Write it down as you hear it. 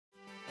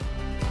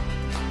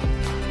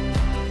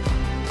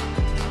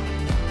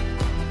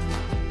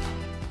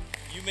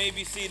may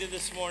be seated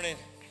this morning.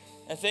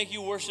 And thank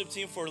you, worship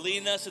team, for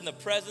leading us in the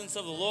presence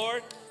of the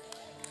Lord.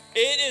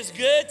 It is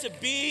good to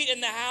be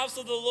in the house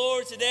of the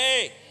Lord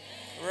today,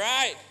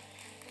 right?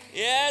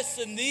 Yes,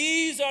 and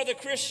these are the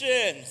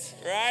Christians,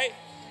 right?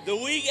 The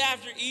week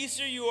after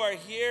Easter, you are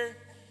here,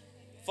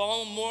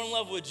 falling more in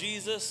love with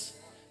Jesus.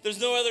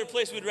 There's no other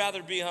place we'd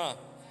rather be,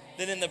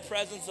 than in the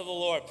presence of the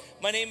Lord.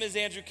 My name is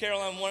Andrew Carroll.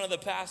 I'm one of the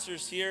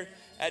pastors here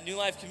at New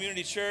Life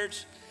Community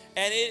Church.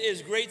 And it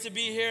is great to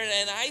be here.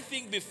 And I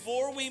think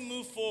before we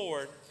move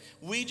forward,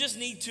 we just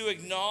need to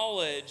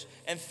acknowledge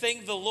and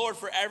thank the Lord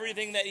for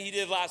everything that he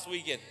did last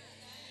weekend.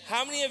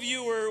 How many of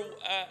you were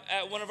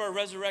at one of our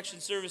resurrection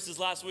services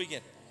last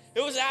weekend?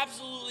 It was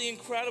absolutely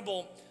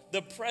incredible,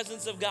 the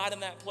presence of God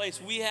in that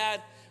place. We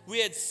had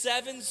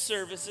 7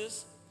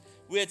 services.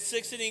 We had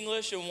 6 in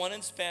English and 1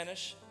 in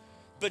Spanish.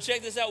 But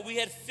check this out, we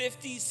had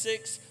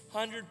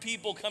 5,600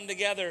 people come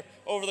together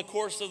over the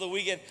course of the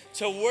weekend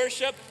to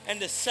worship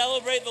and to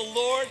celebrate the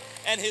Lord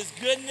and his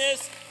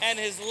goodness and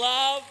his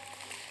love.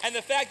 And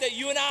the fact that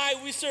you and I,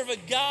 we serve a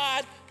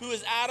God who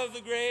is out of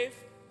the grave.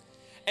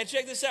 And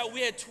check this out,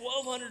 we had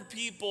 1,200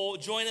 people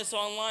join us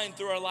online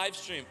through our live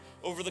stream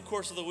over the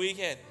course of the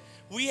weekend.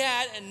 We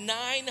had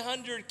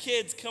 900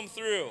 kids come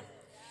through.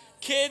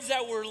 Kids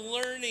that were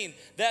learning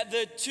that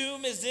the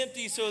tomb is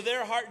empty so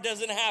their heart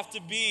doesn't have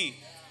to be.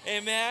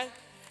 Amen?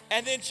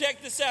 And then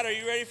check this out. Are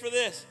you ready for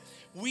this?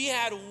 We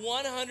had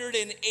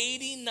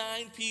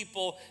 189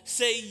 people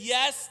say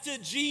yes to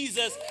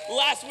Jesus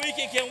last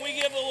weekend. Can we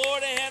give the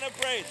Lord a hand of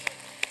praise?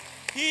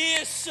 He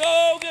is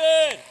so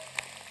good.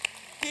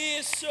 He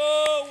is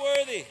so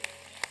worthy.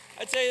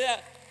 I tell you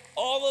that.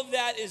 All of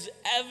that is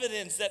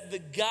evidence that the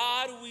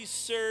God we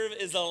serve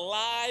is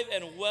alive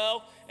and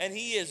well, and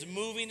he is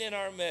moving in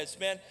our midst,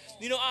 man.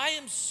 You know, I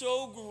am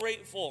so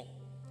grateful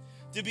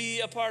to be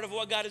a part of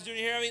what God is doing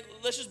here. I mean,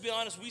 let's just be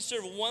honest. We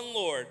serve one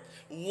Lord,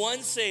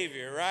 one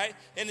Savior, right?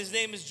 And his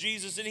name is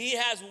Jesus, and he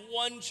has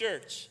one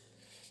church.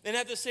 And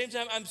at the same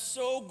time, I'm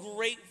so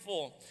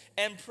grateful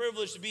and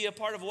privileged to be a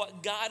part of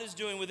what God is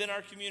doing within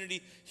our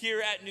community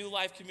here at New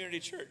Life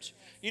Community Church.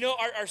 You know,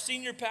 our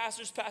senior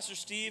pastors, Pastor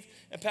Steve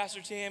and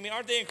Pastor Tammy,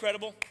 aren't they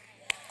incredible?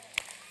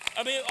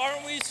 I mean,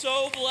 aren't we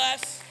so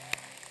blessed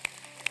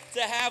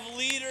to have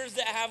leaders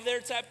that have their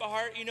type of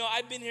heart? You know,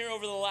 I've been here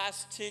over the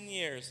last 10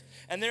 years,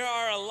 and there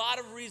are a lot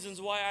of reasons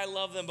why I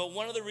love them, but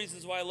one of the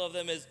reasons why I love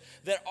them is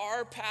that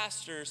our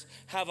pastors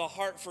have a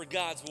heart for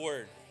God's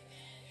word.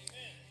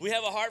 We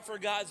have a heart for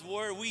God's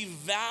word. We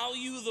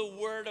value the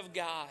word of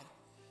God.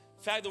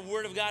 In fact, the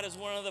word of God is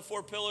one of the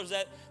 4 pillars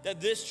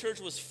that this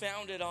church was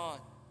founded on.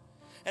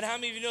 And how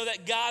many of you know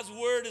that God's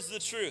word is the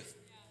truth?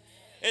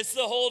 It's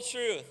the whole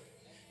truth.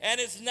 And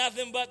it's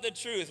nothing but the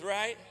truth,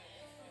 right?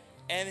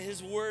 And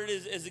his word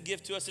is a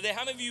gift to us today.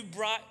 How many of you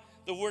brought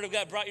the word of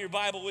God, brought your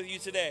Bible with you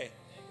today?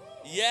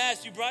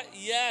 Yes,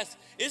 yes.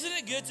 Isn't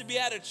it good to be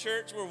at a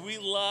church where we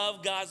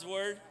love God's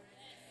word?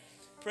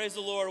 Praise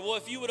the Lord. Well,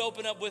 if you would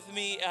open up with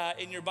me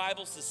in your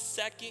Bibles to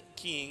 2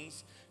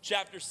 Kings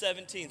chapter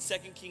 17. 2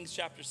 Kings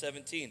chapter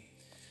 17.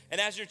 And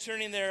as you're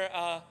turning there,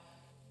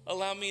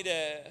 allow me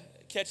to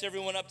catch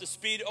everyone up to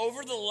speed.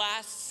 Over the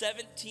last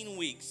 17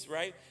 weeks,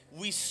 right,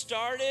 we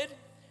started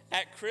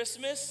at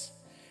Christmas,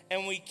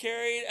 and we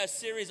carried a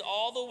series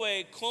all the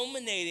way,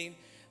 culminating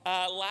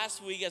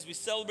last week as we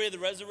celebrated the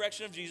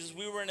resurrection of Jesus.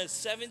 We were in a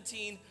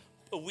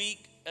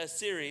 17-week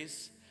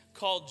series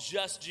called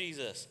Just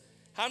Jesus.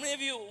 How many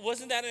of you,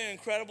 wasn't that an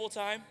incredible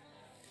time?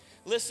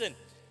 Listen,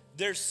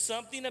 there's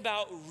something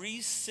about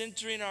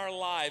recentering our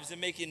lives and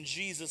making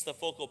Jesus the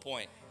focal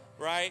point,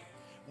 right?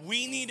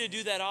 We need to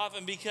do that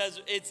often because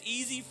it's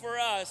easy for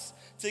us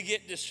to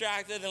get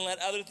distracted and let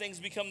other things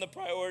become the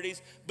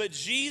priorities. But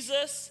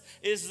Jesus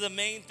is the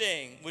main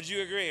thing. Would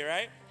you agree,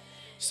 right?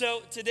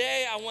 So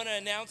today I want to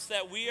announce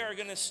that we are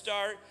going to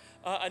start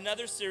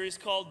another series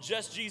called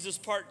Just Jesus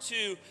Part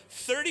 2,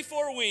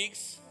 34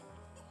 weeks.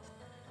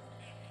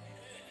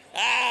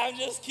 I'm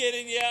just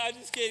kidding, yeah,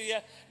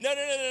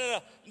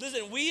 No.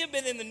 Listen, we have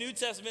been in the New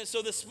Testament,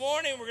 so this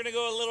morning we're going to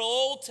go a little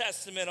Old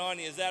Testament on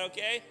you. Is that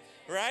okay?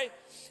 Right?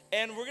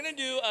 And we're going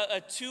to do a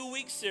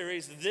 2-week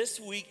series this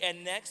week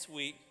and next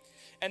week.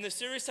 And the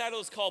series title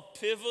is called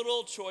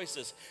Pivotal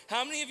Choices.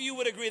 How many of you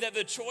would agree that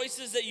the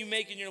choices that you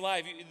make in your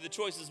life, the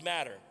choices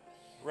matter,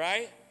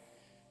 right?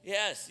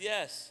 Yes.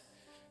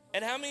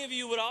 And how many of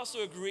you would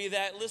also agree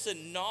that,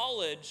 listen,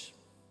 knowledge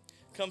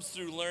comes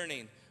through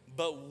learning,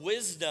 but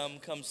wisdom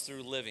comes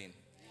through living.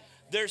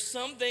 There's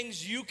some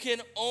things you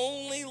can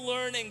only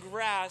learn and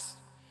grasp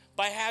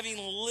by having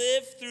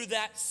lived through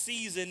that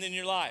season in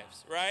your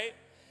lives, right?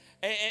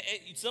 And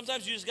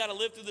sometimes you just got to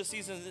live through the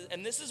seasons.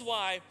 And this is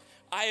why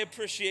I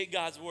appreciate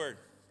God's word.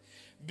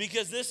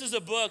 Because this is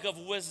a book of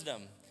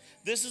wisdom.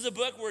 This is a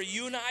book where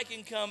you and I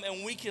can come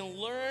and we can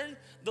learn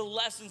the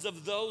lessons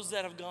of those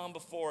that have gone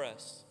before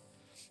us.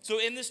 So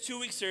in this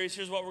 2-week series,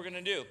 here's what we're going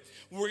to do.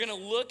 We're going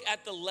to look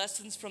at the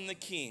lessons from the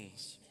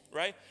kings,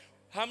 right?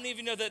 How many of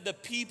you know that the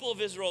people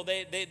of Israel,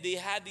 they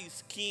had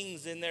these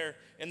kings in their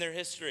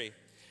history?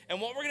 And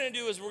what we're going to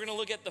do is we're going to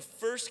look at the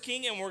first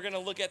king and we're going to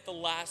look at the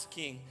last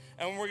king.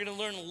 And we're going to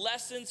learn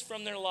lessons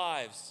from their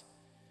lives.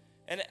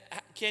 And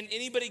can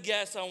anybody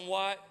guess on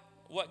what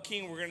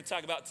king we're going to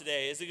talk about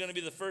today? Is it going to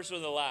be the first or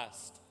the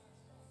last?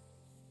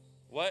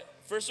 What?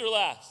 First or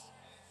last?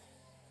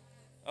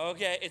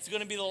 Okay, it's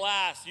going to be the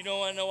last. You don't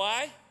want to know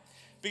why?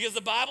 Because the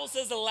Bible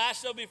says the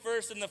last shall be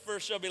first and the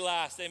first shall be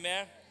last.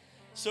 Amen?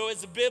 So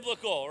it's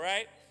biblical,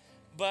 right?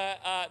 But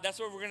that's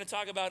what we're going to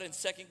talk about in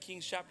 2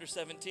 Kings chapter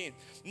 17.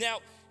 Now,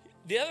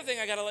 the other thing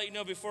I got to let you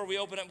know before we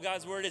open up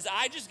God's word is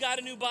I just got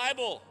a new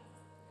Bible.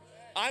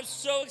 I'm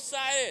so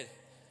excited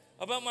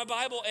about my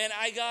Bible, and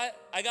I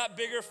got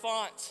bigger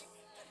font.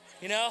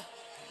 You know?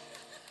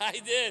 I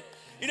did.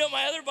 You know,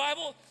 my other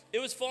Bible, it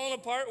was falling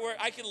apart where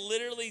I could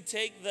literally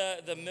take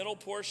the middle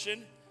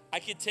portion, I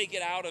could take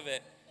it out of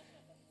it.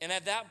 And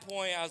at that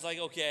point, I was like,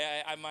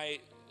 okay, I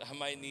might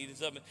need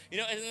something. You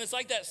know, and it's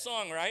like that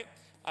song, right?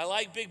 I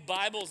like big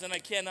Bibles and I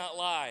cannot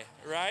lie,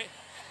 right?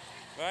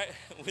 Right?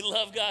 We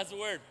love God's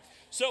word.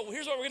 So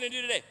here's what we're going to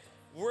do today.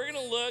 We're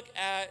going to look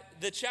at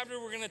the chapter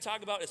we're going to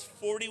talk about is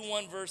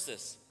 41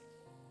 verses.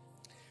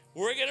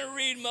 We're going to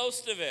read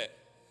most of it.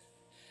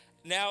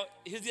 Now,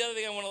 here's the other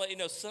thing I want to let you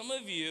know. Some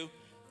of you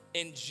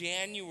in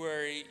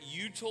January,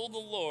 you told the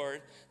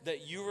Lord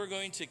that you were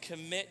going to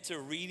commit to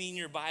reading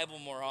your Bible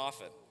more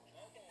often.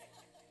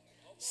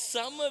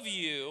 Some of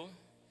you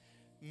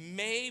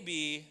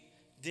maybe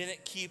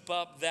didn't keep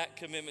up that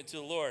commitment to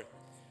the Lord.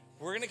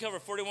 We're going to cover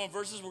 41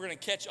 verses. We're going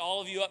to catch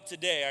all of you up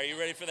today. Are you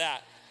ready for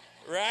that?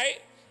 Right?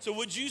 So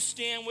would you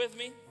stand with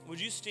me? Would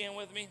you stand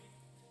with me?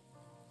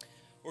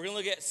 We're going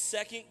to look at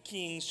 2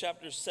 Kings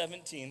chapter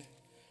 17.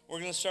 We're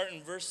going to start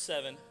in verse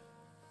 7.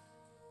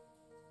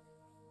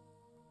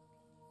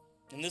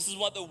 And this is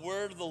what the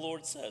word of the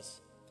Lord says.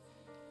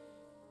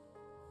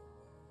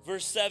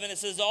 Verse 7, it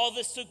says, all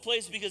this took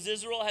place because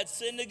Israel had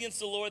sinned against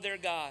the Lord their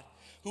God,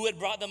 who had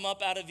brought them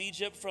up out of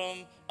Egypt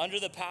from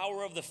under the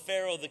power of the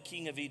Pharaoh, the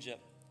king of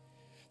Egypt.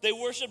 They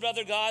worshipped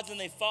other gods and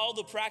they followed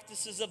the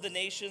practices of the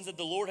nations that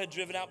the Lord had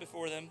driven out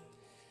before them,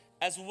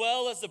 as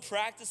well as the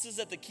practices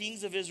that the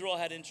kings of Israel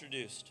had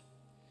introduced.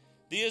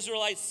 The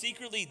Israelites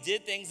secretly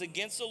did things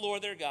against the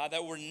Lord their God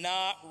that were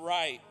not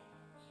right.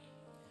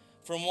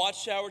 From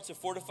watchtower to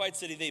fortified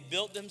city, they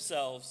built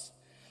themselves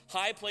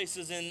high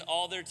places in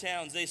all their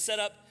towns. They set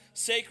up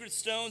sacred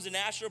stones and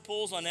Asherah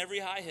poles on every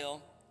high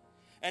hill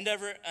and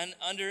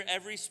under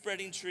every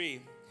spreading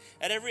tree.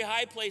 At every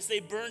high place they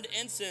burned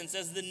incense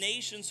as the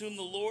nations whom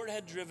the Lord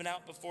had driven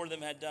out before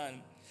them had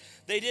done.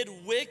 They did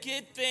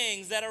wicked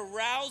things that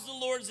aroused the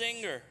Lord's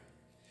anger.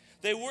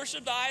 They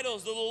worshiped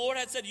idols, though the Lord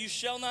had said, you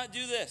shall not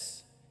do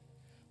this.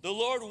 The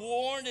Lord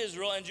warned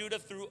Israel and Judah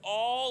through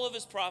all of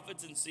his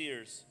prophets and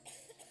seers.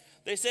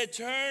 They said,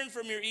 turn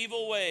from your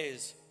evil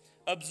ways,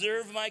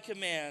 observe my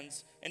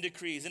commands and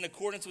decrees in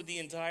accordance with the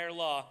entire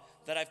law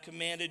that I've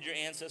commanded your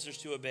ancestors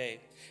to obey,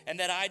 and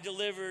that I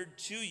delivered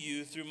to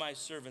you through my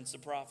servants, the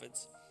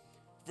prophets.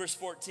 Verse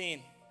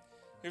 14,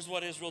 here's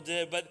what Israel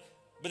did, but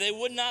they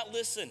would not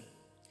listen,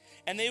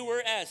 and they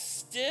were as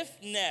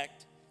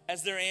stiff-necked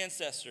as their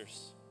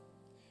ancestors,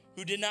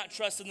 who did not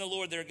trust in the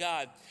Lord their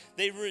God.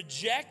 They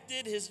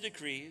rejected his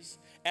decrees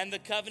and the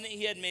covenant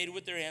he had made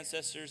with their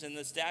ancestors and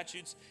the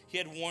statutes he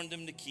had warned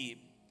them to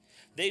keep.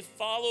 They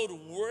followed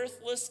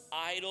worthless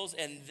idols,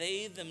 and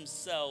they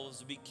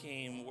themselves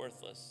became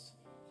worthless.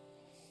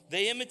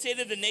 They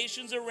imitated the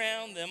nations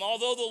around them,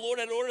 although the Lord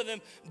had ordered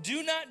them,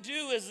 do not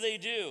do as they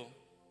do.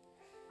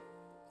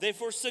 They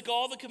forsook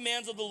all the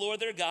commands of the Lord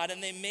their God,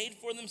 and they made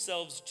for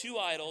themselves two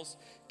idols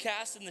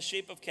cast in the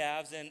shape of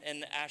calves and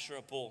an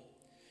Asherah pole.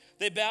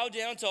 They bowed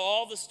down to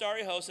all the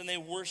starry hosts, and they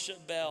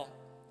worshiped Baal.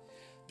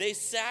 They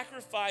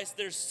sacrificed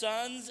their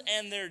sons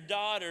and their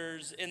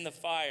daughters in the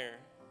fire.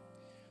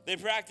 They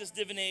practiced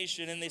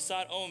divination, and they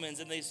sought omens,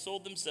 and they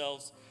sold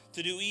themselves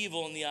to do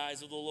evil in the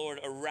eyes of the Lord,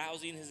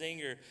 arousing his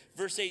anger.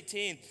 Verse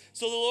 18,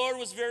 so the Lord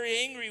was very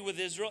angry with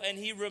Israel, and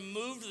he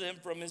removed them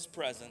from his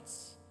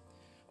presence.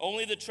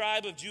 Only the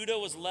tribe of Judah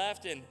was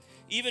left, and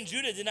even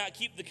Judah did not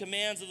keep the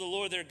commands of the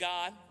Lord their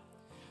God.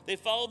 They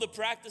followed the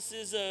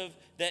practices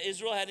that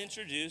Israel had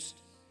introduced.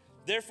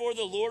 Therefore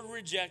the Lord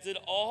rejected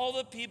all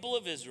the people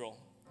of Israel.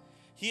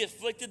 He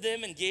afflicted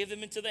them and gave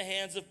them into the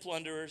hands of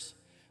plunderers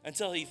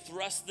until he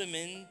thrust them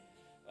in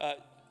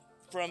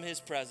from his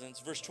presence.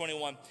 Verse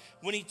 21,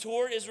 when he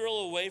tore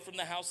Israel away from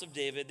the house of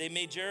David, they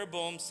made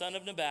Jeroboam, son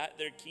of Nebat,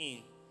 their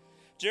king.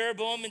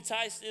 Jeroboam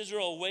enticed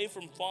Israel away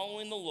from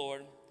following the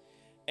Lord,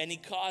 and he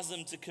caused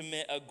them to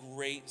commit a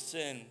great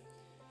sin.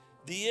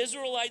 The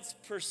Israelites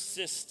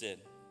persisted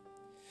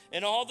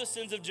in all the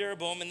sins of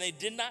Jeroboam, and they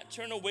did not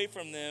turn away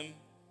from them,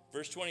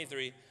 verse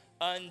 23,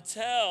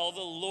 until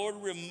the Lord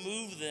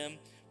removed them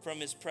from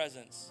his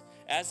presence,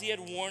 as he had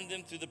warned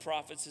them through the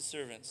prophets, his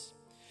servants.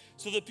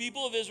 So the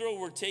people of Israel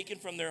were taken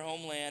from their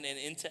homeland and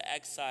into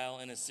exile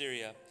in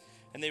Assyria,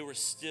 and they were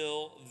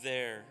still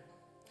there.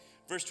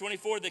 Verse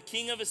 24, the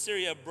king of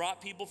Assyria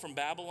brought people from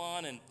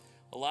Babylon and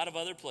a lot of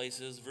other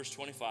places. Verse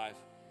 25.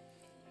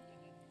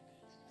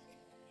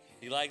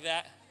 You like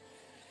that?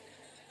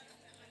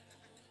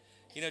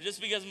 You know,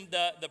 just because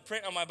the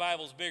print on my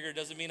Bible is bigger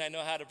doesn't mean I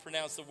know how to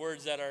pronounce the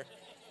words that are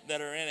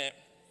in it.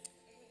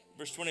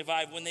 Verse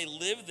 25, when they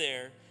lived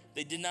there,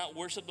 they did not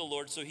worship the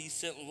Lord, so he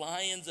sent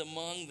lions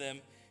among them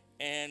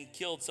and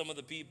killed some of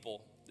the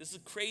people. This is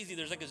crazy.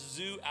 There's like a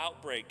zoo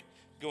outbreak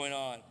going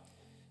on.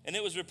 And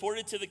it was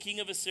reported to the king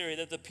of Assyria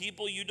that the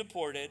people you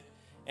deported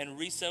and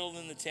resettled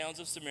in the towns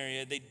of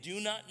Samaria, they do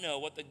not know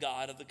what the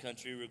God of the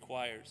country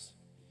requires.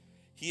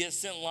 He has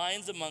sent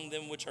lions among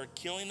them, which are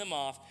killing them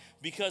off,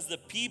 because the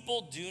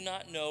people do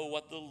not know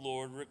what the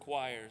Lord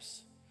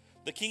requires.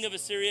 The king of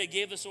Assyria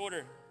gave this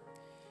order.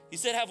 He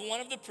said, have one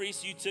of the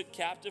priests you took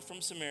captive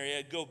from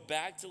Samaria go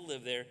back to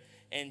live there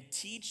and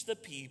teach the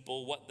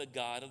people what the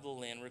God of the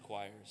land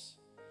requires.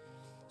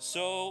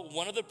 So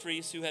one of the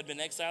priests who had been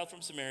exiled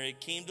from Samaria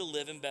came to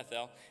live in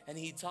Bethel, and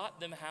he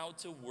taught them how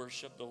to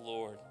worship the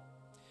Lord.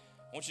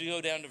 I want you to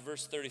go down to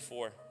verse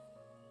 34.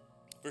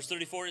 Verse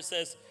 34, it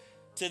says,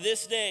 to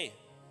this day,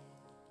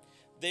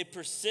 they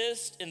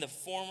persist in the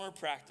former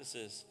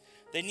practices.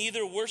 They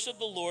neither worship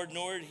the Lord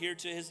nor adhere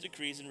to his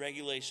decrees and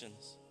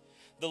regulations,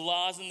 the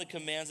laws and the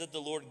commands that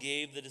the Lord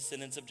gave the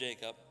descendants of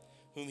Jacob,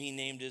 whom he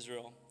named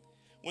Israel.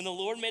 When the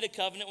Lord made a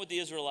covenant with the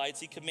Israelites,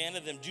 he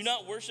commanded them, do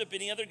not worship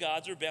any other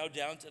gods or bow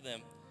down to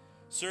them,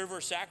 serve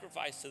or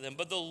sacrifice to them.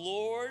 But the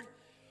Lord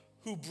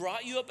who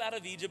brought you up out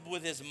of Egypt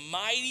with his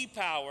mighty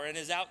power and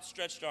his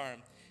outstretched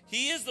arm,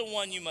 he is the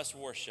one you must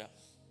worship.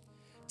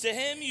 To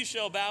him you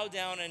shall bow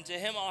down and to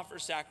him offer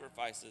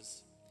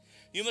sacrifices.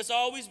 You must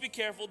always be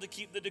careful to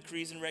keep the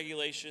decrees and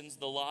regulations,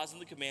 the laws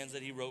and the commands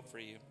that he wrote for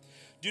you.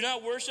 Do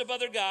not worship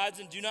other gods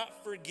and do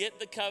not forget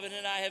the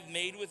covenant I have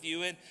made with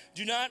you, and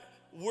do not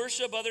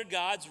worship other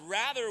gods.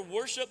 Rather,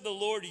 worship the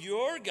Lord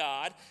your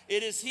God.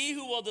 It is he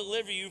who will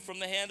deliver you from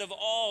the hand of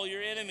all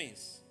your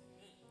enemies.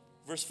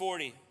 Verse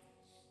 40.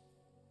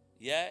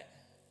 Yet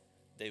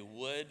they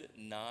would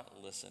not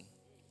listen.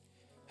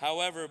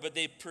 However, but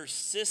they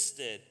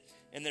persisted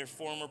in their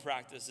former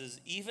practices.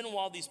 Even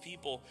while these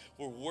people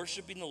were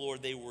worshiping the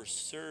Lord, they were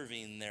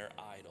serving their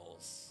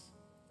idols.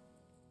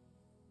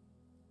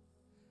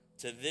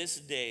 To this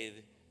day,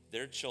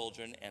 their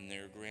children and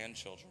their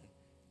grandchildren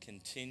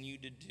continue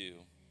to do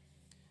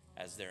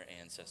as their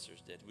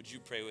ancestors did. Would you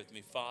pray with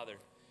me? Father,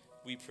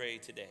 we pray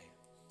today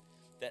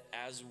that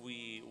as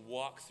we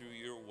walk through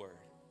your word,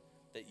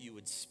 that you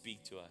would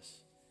speak to us.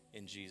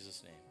 In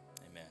Jesus' name,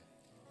 amen.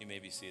 You may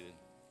be seated.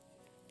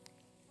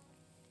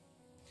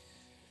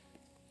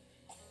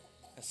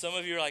 And some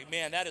of you are like,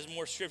 man, that is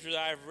more scripture that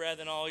I've read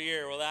than all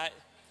year. Well,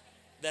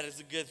 that is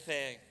a good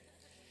thing.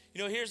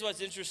 You know, here's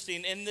what's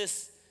interesting. In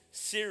this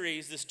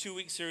series, this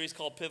 2-week series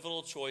called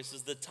Pivotal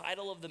Choices, the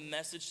title of the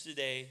message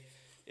today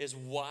is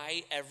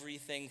Why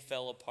Everything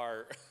Fell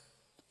Apart.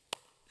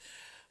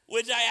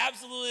 Which I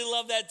absolutely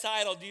love that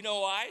title. Do you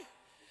know why?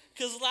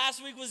 Because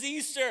last week was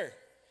Easter.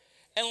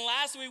 And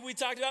last week we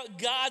talked about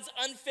God's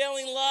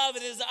unfailing love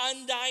and his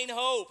undying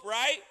hope,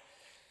 right?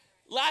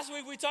 Last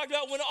week we talked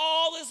about when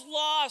all is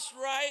lost,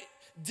 right?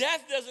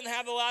 Death doesn't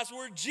have the last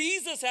word.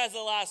 Jesus has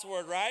the last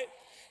word, right?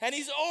 And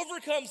he's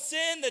overcome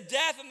sin, the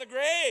death, and the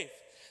grave.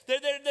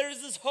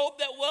 There's this hope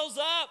that wells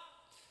up.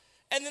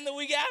 And then the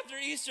week after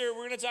Easter,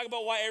 we're going to talk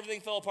about why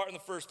everything fell apart in the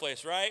first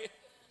place, right?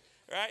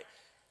 Right?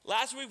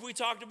 Last week we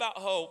talked about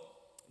hope.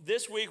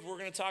 This week we're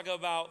going to talk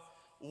about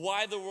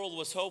why the world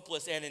was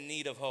hopeless and in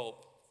need of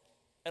hope.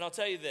 And I'll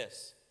tell you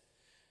this.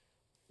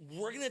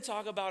 We're going to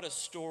talk about a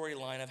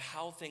storyline of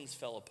how things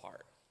fell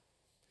apart.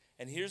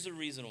 And here's the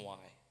reason why.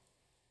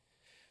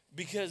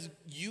 Because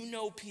you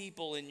know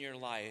people in your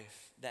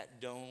life that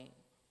don't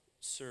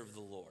serve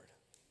the Lord.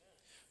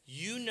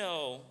 You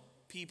know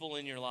people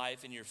in your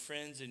life and your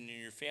friends and in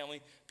your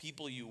family,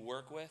 people you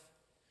work with,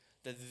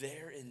 that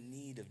they're in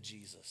need of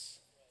Jesus.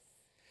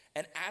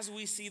 And as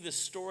we see the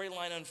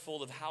storyline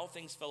unfold of how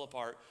things fell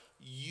apart,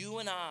 you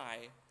and I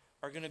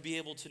are going to be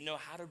able to know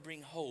how to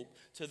bring hope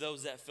to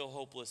those that feel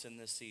hopeless in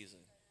this season,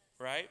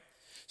 right?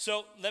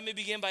 So let me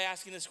begin by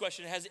asking this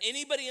question. Has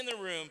anybody in the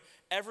room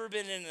ever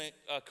been in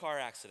a car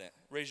accident?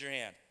 Raise your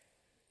hand.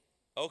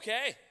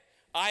 Okay,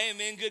 I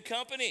am in good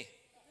company.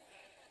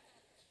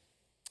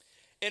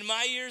 In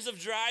my years of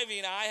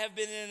driving, I have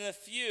been in a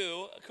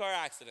few car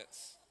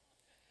accidents.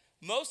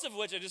 Most of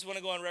which I just want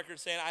to go on record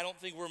saying I don't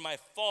think were my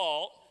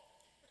fault.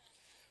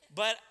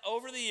 But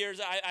over the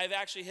years, I've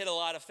actually hit a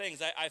lot of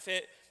things. I've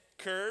hit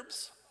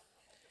curbs.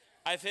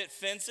 I've hit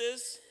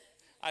fences.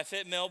 I've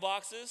hit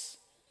mailboxes.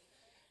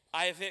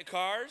 I've hit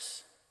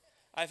cars.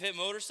 I've hit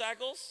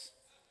motorcycles.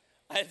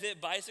 I've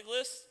hit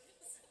bicyclists.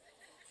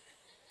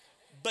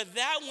 But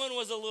that one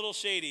was a little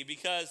shady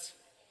because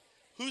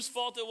whose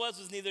fault it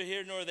was neither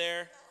here nor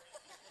there.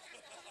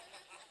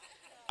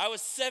 I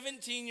was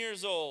 17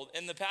 years old,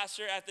 and the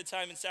pastor at the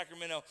time in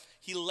Sacramento,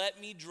 he let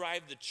me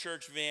drive the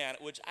church van,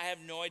 which I have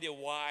no idea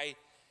why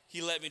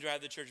he let me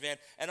drive the church van.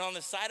 And on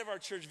the side of our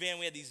church van,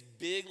 we had these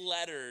big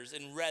letters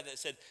in red that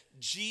said,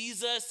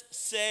 Jesus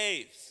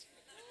saves.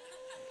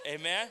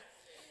 Amen?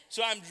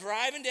 So I'm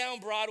driving down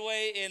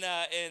Broadway in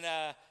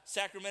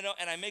Sacramento,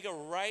 and I make a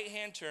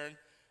right-hand turn.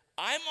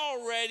 I'm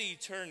already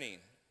turning.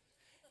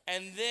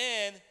 And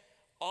then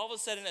all of a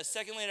sudden, a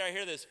second later, I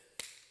hear this,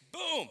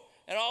 boom.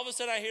 And all of a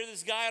sudden, I hear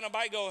this guy on a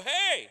bike go,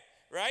 hey,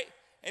 right?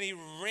 And he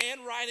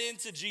ran right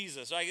into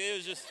Jesus. Like, it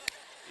was just,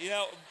 there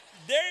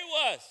he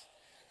was.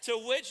 To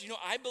which,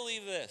 I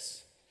believe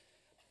this.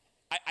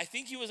 I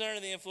think he was under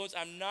the influence.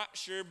 I'm not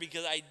sure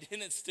because I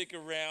didn't stick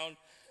around.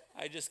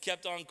 I just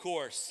kept on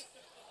course.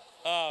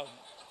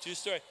 True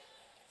story.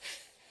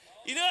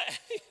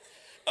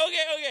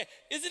 Okay.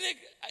 Isn't it,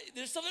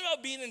 there's something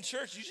about being in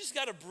church. You just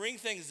got to bring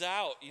things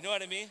out. You know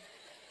what I mean?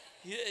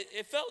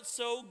 It felt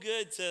so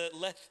good to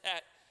let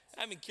that,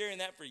 I've been carrying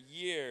that for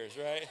years,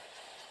 right?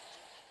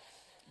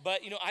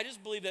 But, I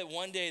just believe that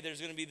one day there's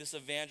going to be this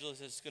evangelist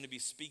that's going to be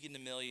speaking to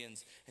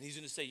millions. And he's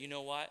going to say, you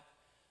know what?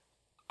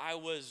 I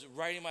was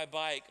riding my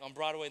bike on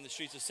Broadway in the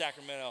streets of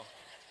Sacramento,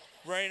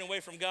 running away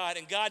from God.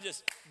 And God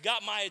just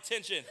got my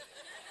attention.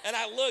 And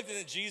I looked, and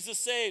then Jesus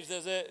saves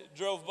as it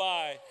drove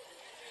by.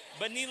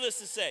 But needless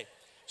to say,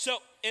 so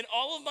in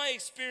all of my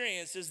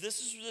experiences,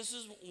 this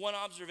is one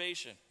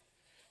observation.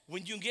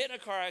 When you get in a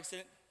car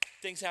accident,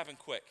 things happen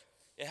quick.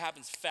 It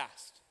happens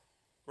fast,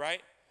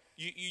 right?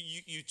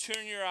 You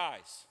turn your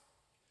eyes,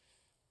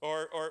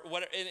 or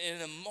what?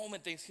 In a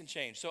moment, things can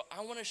change. So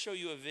I want to show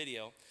you a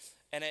video,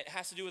 and it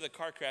has to do with a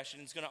car crash,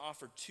 and it's going to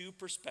offer two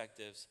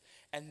perspectives.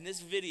 And this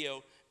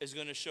video is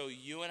going to show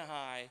you and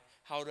I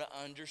how to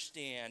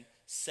understand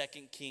 2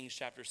 Kings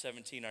chapter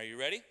 17. Are you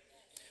ready?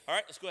 All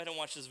right, let's go ahead and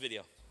watch this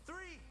video. 3,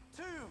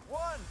 2,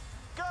 1,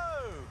 go!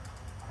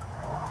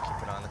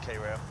 Keep an eye on the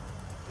K-rail.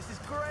 This is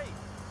great.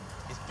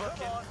 He's booking.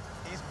 Come on.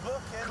 He's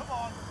booking. Come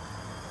on.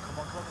 Come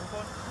on.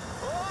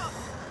 Oh!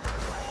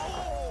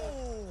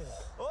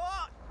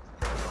 Oh!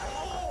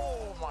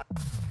 Oh my.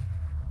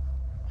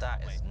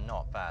 That is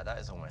not bad. That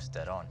is almost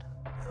dead on.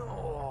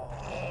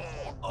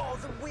 Oh,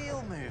 the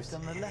wheel moves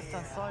on the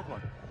left-hand side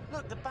one.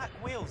 Look, the back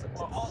wheels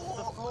are off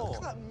the floor.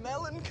 Look at that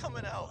melon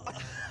coming out.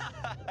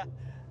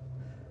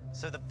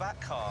 So the back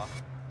car.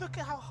 Look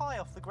at how high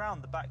off the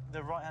ground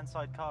the right-hand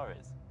side car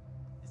is.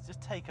 It's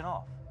just taken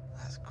off.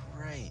 That's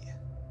great.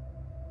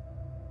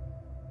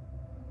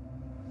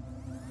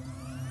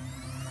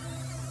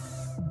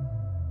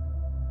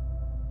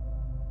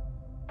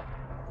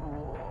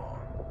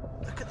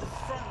 Look at the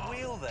front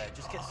wheel there,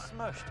 just gets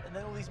smushed, and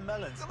then all these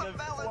melons go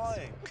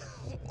flying.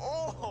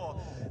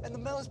 And the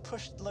melons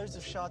pushed loads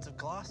of shards of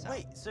glass out.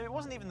 Wait, so it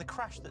wasn't even the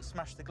crash that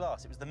smashed the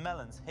glass, it was the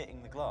melons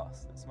hitting the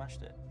glass that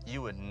smashed it?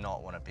 You would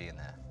not want to be in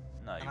there.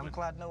 No, and I'm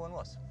glad no one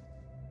was.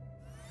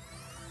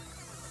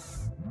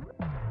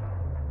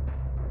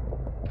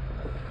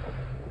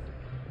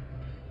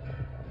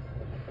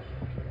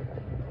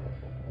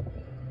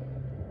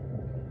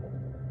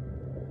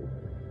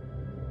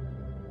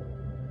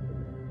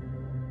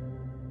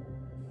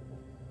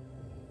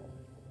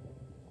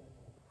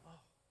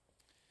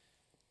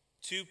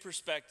 Two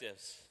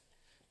perspectives.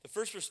 The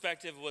first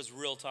perspective was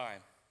real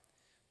time.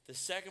 The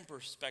second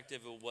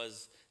perspective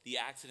was the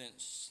accident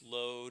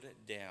slowed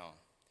down.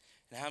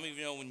 And how many of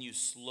you know when you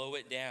slow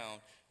it down,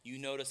 you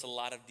notice a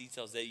lot of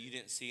details that you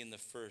didn't see in the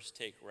first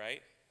take,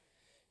 right?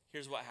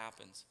 Here's what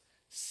happens.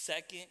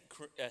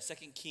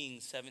 2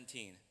 Kings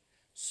 17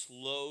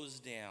 slows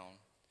down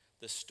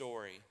the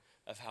story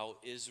of how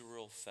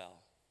Israel fell.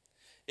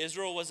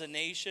 Israel was a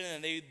nation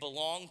and they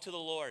belonged to the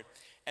Lord.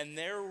 And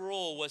their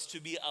role was to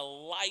be a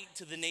light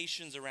to the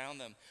nations around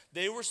them.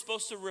 They were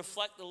supposed to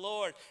reflect the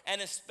Lord, and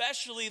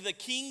especially the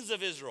kings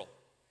of Israel.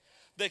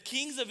 The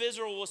kings of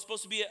Israel was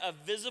supposed to be a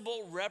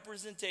visible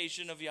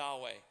representation of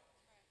Yahweh.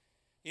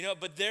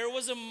 But there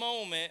was a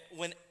moment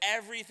when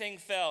everything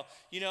fell.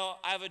 I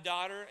have a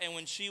daughter, and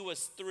when she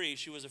was 3,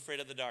 she was afraid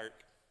of the dark.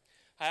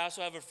 I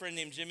also have a friend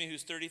named Jimmy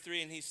who's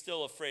 33, and he's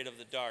still afraid of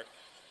the dark.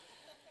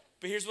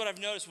 But here's what I've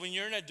noticed. When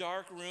you're in a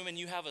dark room and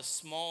you have a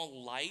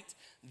small light,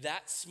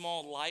 that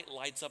small light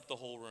lights up the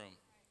whole room.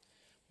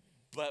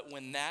 But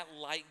when that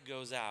light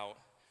goes out,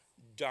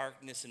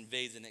 darkness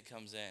invades and it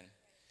comes in.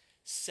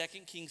 2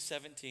 Kings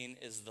 17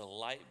 is the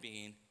light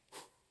being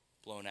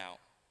blown out.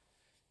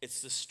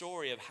 It's the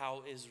story of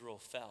how Israel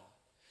fell.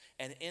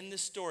 And in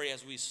this story,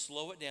 as we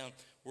slow it down,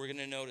 we're going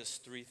to notice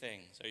 3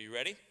 things. Are you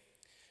ready?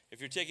 If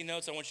you're taking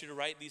notes, I want you to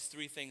write these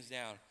 3 things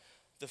down.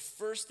 The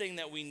first thing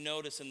that we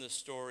notice in this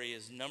story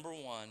is, number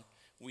 1,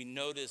 we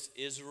notice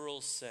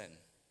Israel's sin.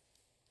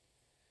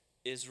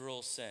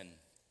 Israel's sin.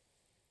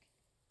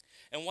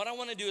 And what I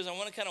want to do is I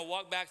want to kind of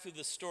walk back through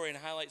the story and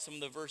highlight some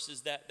of the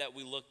verses that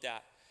we looked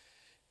at.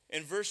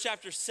 In verse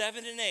chapter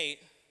 7 and 8,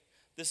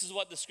 this is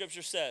what the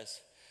scripture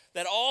says.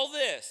 That all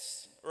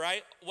this,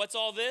 right? What's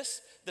all this?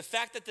 The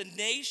fact that the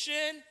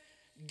nation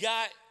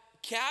got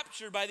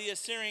captured by the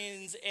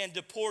Assyrians and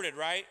deported,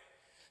 right?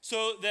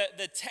 So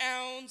the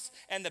towns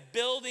and the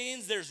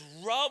buildings, there's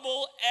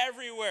rubble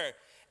everywhere.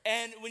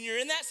 And when you're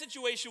in that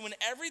situation, when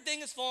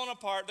everything is falling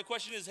apart, the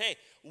question is, hey,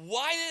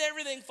 why did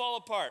everything fall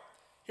apart?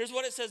 Here's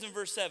what it says in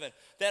verse 7.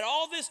 That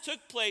all this took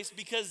place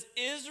because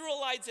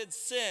Israelites had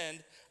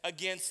sinned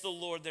against the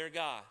Lord their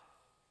God.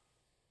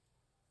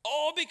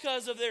 All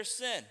because of their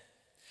sin.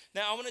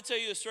 Now, I want to tell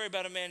you a story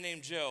about a man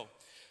named Joe.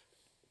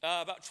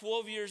 About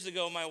 12 years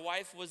ago, my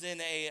wife was in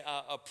a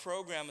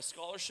program, a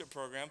scholarship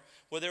program,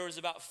 where there was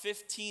about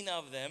 15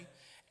 of them.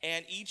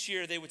 And each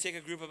year they would take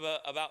a group of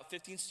about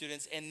 15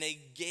 students and they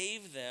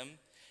gave them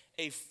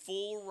a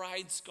full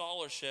ride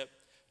scholarship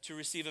to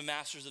receive a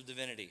Master's of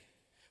Divinity.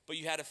 But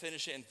you had to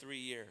finish it in 3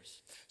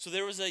 years. So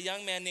there was a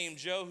young man named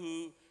Joe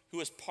who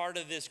was part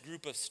of this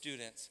group of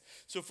students.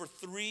 So for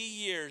 3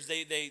 years,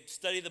 they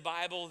studied the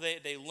Bible,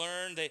 they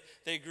learned,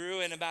 they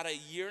grew, and about a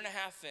year and a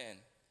half in,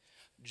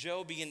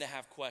 Joe began to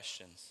have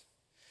questions.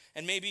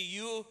 And maybe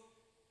you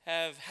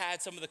have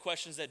had some of the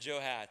questions that Joe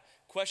had.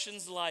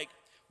 Questions like,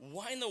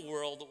 why in the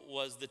world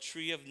was the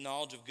tree of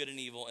knowledge of good and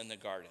evil in the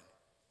garden?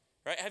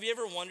 Right? Have you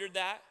ever wondered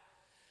that?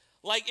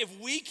 Like, if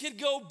we could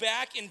go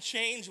back and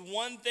change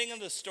one thing in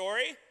the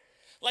story,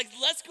 like,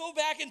 let's go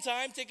back in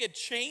time, take a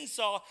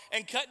chainsaw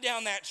and cut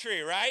down that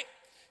tree, right?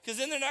 Because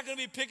then they're not going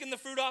to be picking the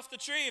fruit off the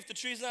tree if the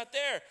tree's not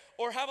there.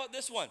 Or how about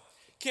this one?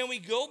 Can we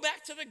go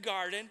back to the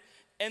garden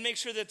and make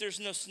sure that there's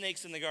no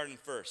snakes in the garden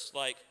first?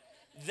 Like,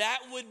 that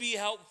would be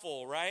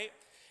helpful, right?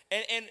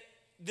 And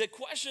the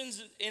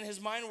questions in his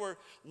mind were,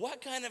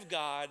 what kind of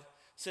God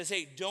says,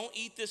 hey, don't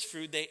eat this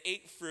fruit? They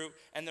ate fruit,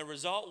 and the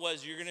result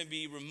was you're going to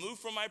be removed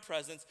from my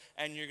presence,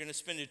 and you're going to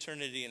spend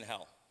eternity in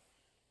hell.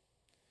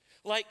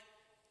 Like,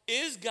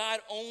 is God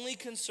only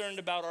concerned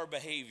about our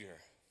behavior?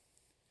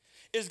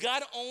 Is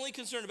God only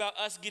concerned about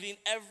us getting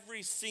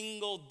every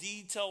single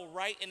detail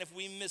right? And if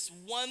we miss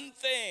one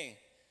thing,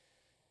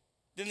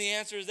 then the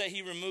answer is that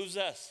he removes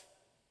us.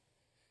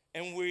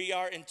 And we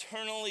are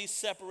internally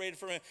separated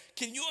from him.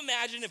 Can you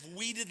imagine if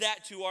we did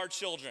that to our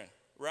children,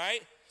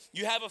 right?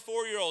 You have a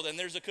 4-year-old and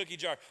there's a cookie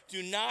jar.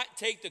 Do not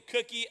take the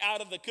cookie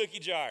out of the cookie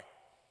jar.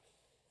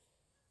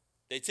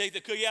 They take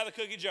the cookie out of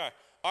the cookie jar.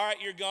 All right,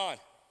 you're gone.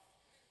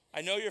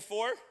 I know you're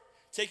 4.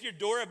 Take your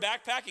Dora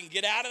backpack and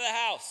get out of the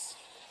house,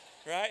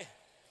 right?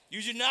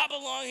 You do not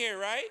belong here,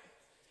 right?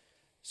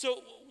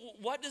 So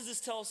what does this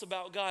tell us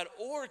about God?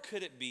 Or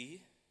could it be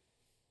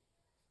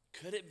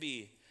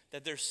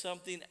that there's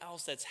something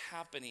else that's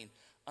happening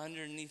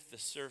underneath the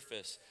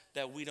surface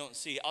that we don't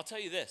see? I'll tell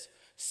you this,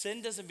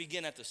 sin doesn't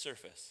begin at the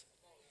surface.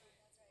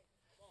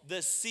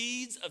 The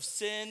seeds of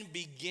sin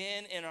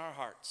begin in our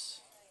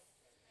hearts.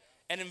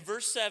 And in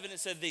verse 7, it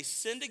said they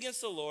sinned against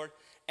the Lord.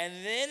 And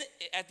then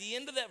at the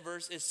end of that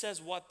verse, it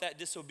says what that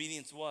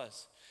disobedience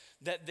was.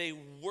 That they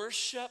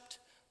worshiped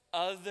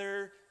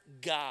other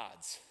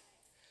gods.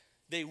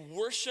 They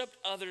worshiped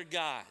other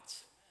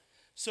gods.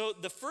 So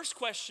the first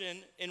question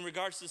in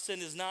regards to sin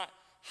is not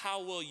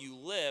how will you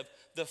live.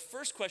 The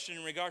first question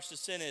in regards to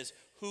sin is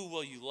who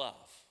will you love?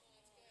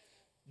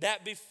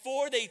 That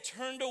before they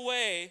turned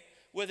away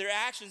with their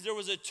actions, there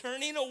was a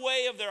turning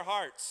away of their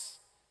hearts,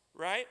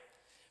 right?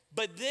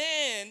 But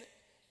then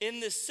in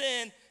the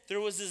sin, there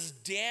was this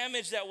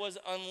damage that was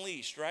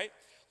unleashed, right?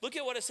 Look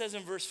at what it says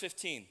in verse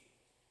 15.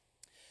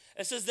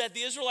 It says that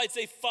the Israelites,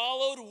 they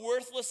followed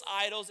worthless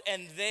idols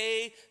and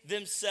they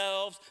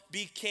themselves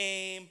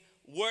became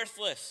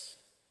worthless.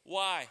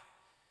 Why?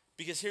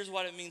 Because here's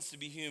what it means to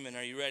be human.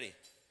 Are you ready?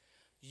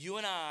 You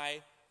and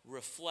I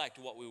reflect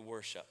what we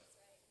worship.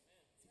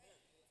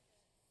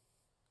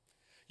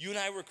 You and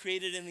I were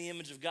created in the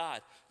image of God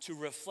to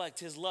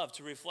reflect his love,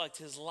 to reflect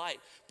his light.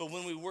 But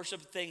when we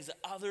worship things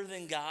other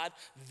than God,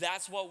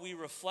 that's what we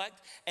reflect.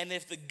 And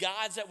if the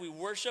gods that we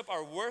worship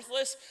are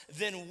worthless,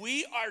 then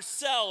we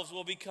ourselves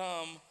will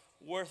become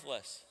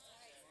worthless.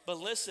 But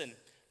listen,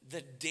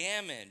 the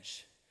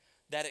damage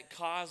that it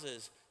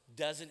causes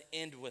doesn't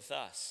end with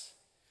us.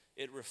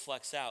 It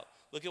reflects out.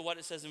 Look at what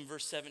it says in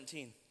verse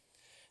 17.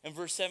 In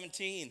verse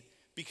 17,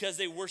 because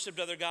they worshiped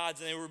other gods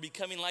and they were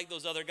becoming like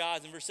those other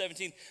gods. In verse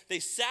 17, they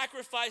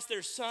sacrificed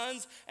their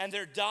sons and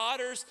their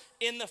daughters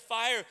in the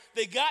fire.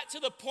 They got to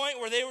the point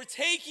where they were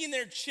taking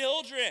their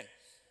children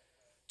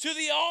to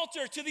the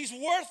altar, to these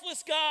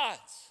worthless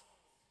gods,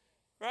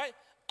 right?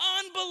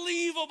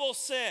 Unbelievable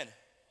sin,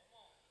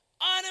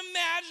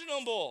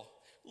 unimaginable.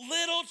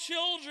 Little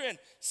children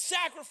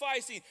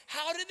sacrificing.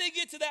 How did they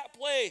get to that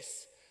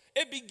place?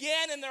 It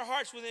began in their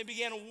hearts when they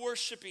began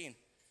worshiping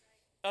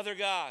other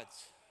gods.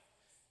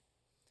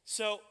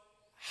 So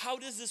how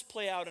does this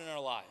play out in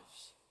our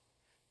lives?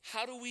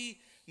 How do we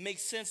make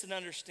sense and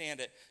understand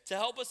it? To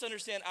help us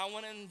understand, I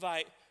want to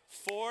invite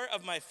 4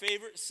 of my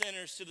favorite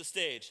sinners to the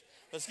stage.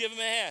 Let's give them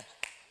a hand.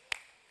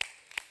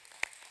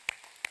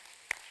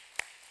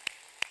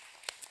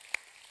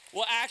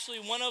 Well, actually,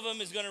 one of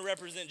them is going to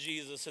represent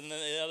Jesus, and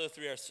the other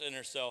 3 are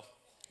sinners,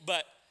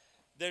 but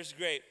there's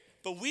great.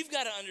 But we've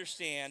got to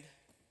understand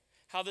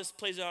how this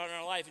plays out in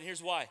our life, and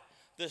here's why.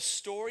 The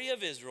story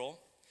of Israel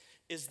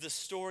is the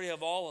story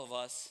of all of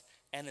us,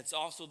 and it's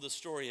also the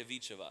story of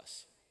each of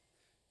us.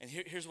 And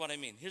here's what I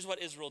mean. Here's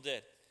what Israel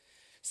did.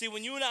 See,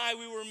 when you and I,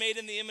 we were made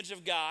in the image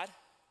of God,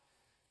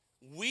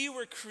 we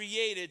were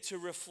created to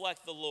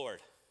reflect the Lord.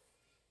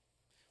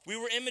 We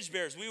were image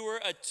bearers. We were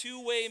a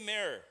two-way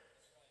mirror.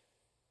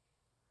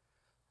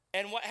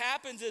 And what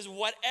happens is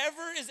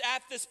whatever is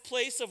at this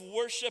place of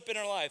worship in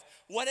our life,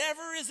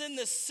 whatever is in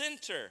the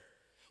center,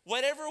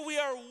 whatever we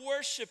are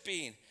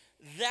worshiping,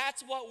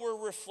 that's what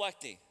we're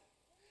reflecting.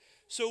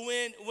 So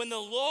when the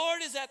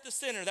Lord is at the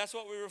center, that's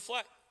what we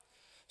reflect.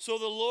 So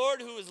the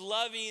Lord, who is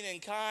loving and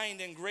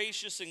kind and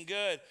gracious and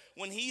good,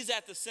 when he's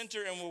at the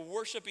center and we're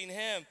worshiping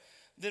him,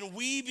 then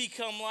we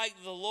become like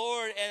the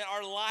Lord, and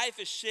our life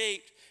is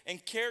shaped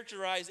and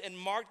characterized and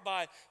marked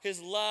by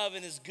his love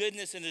and his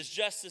goodness and his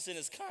justice and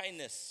his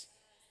kindness.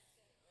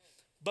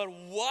 But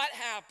what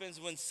happens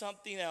when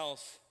something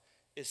else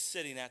is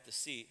sitting at the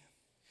seat?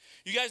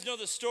 You guys know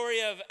the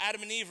story of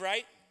Adam and Eve,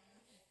 right?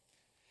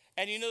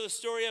 And you know the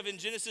story of in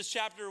Genesis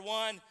chapter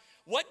 1.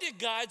 What did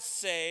God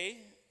say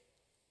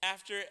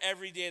after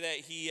every day that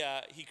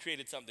he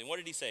created something? What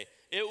did he say?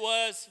 It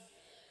was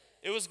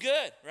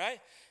good, right?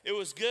 It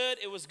was good,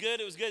 it was good,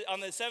 it was good. On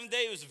the seventh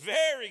day, it was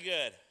very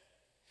good.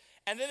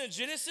 And then in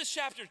Genesis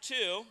chapter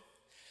 2,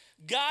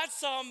 God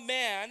saw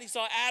man, he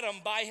saw Adam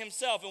by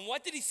himself. And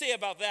what did he say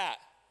about that?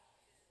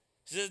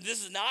 He says,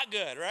 this is not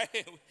good, right?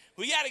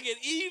 We got to get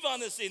Eve on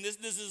the scene.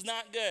 This is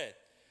not good.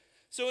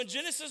 So in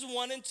Genesis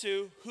 1 and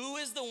 2, who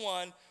is the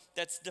one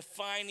that's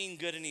defining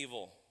good and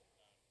evil?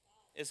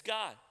 It's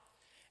God.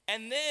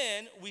 And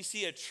then we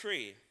see a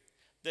tree,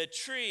 the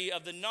tree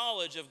of the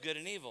knowledge of good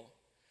and evil.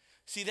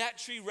 See, that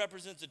tree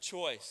represents a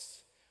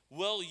choice.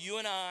 Will you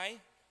and I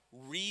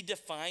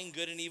redefine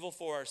good and evil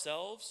for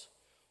ourselves,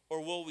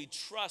 or will we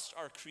trust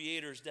our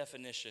Creator's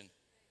definition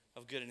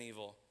of good and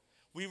evil?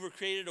 We were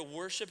created to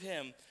worship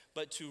him,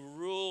 but to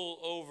rule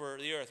over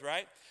the earth,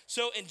 right?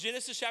 So in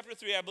Genesis chapter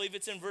 3, I believe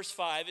it's in verse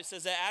 5, it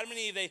says that Adam and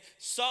Eve, they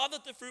saw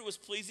that the fruit was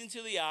pleasing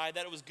to the eye,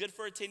 that it was good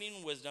for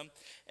attaining wisdom,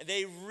 and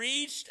they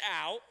reached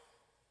out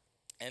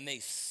and they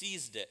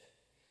seized it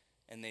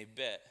and they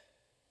bit.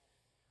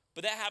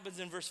 But that happens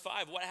in verse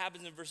 5. What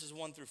happens in verses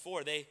 1 through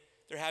 4?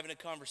 They're having a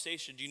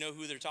conversation. Do you know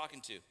who they're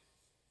talking to?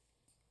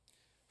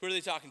 Who are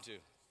they talking to?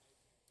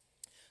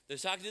 They're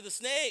talking to the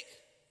snake,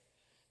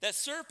 that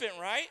serpent,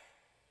 right?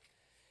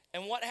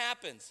 And what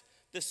happens?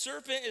 The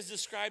serpent is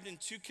described in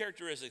two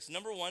characteristics.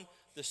 Number one,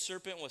 the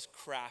serpent was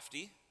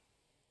crafty.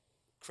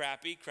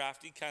 Crafty,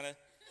 kind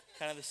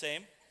of the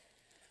same.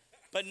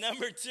 But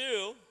number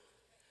two,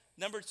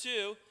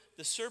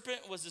 the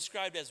serpent was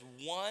described as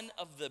one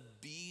of the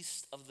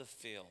beasts of the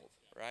field,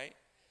 right?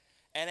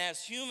 And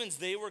as humans,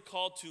 they were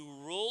called to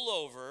rule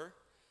over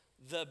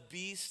the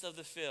beast of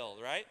the field,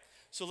 right?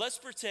 So let's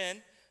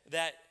pretend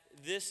that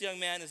this young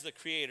man is the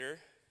creator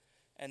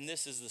and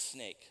this is the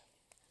snake.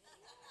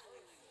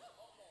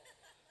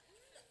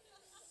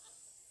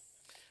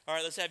 All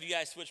right, let's have you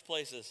guys switch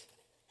places.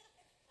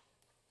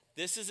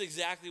 This is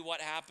exactly what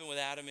happened with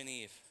Adam and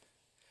Eve.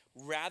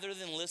 Rather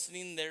than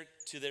listening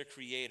to their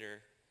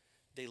creator,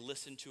 they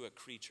listened to a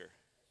creature.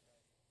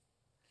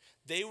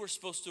 They were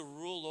supposed to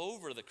rule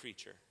over the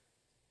creature,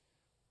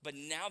 but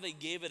now they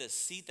gave it a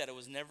seat that it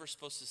was never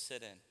supposed to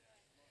sit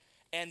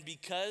in. And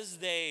because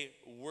they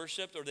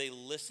worshiped or they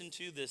listened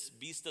to this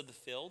beast of the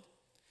field,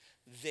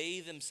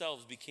 they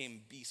themselves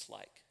became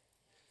beast-like.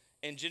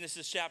 In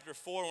Genesis chapter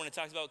 4, when it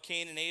talks about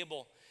Cain and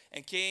Abel,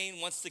 and Cain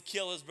wants to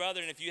kill his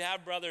brother, and if you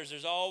have brothers,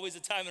 there's always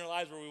a time in our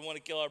lives where we want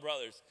to kill our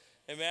brothers.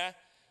 Amen?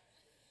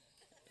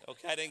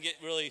 Okay, I didn't get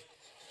really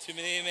too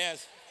many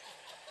amens.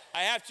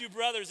 I have two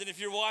brothers, and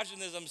if you're watching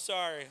this, I'm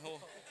sorry.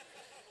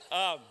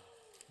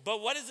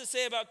 But what does it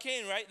say about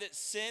Cain, right? That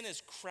sin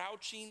is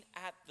crouching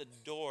at the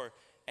door.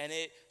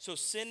 So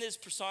sin is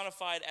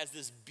personified as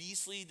this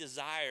beastly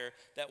desire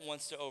that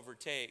wants to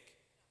overtake.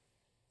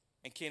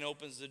 And Cain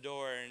opens the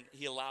door and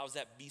he allows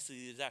that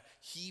beastly desire.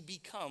 He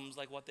becomes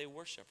like what they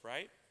worship,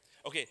 right?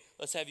 Okay,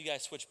 let's have you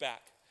guys switch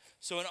back.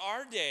 So in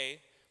our day,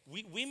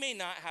 we may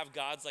not have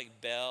gods like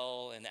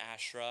Bel and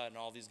Asherah and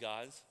all these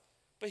gods,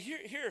 but here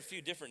are a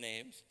few different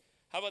names.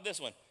 How about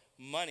this one?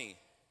 Money,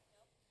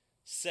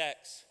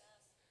 sex,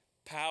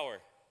 power,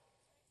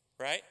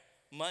 right?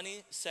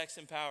 Money, sex,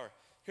 and power.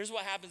 Here's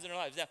what happens in our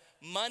lives. Now,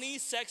 money,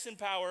 sex, and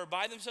power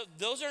by themselves,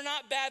 those are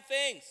not bad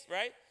things,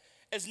 right?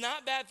 It's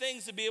not bad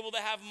things to be able to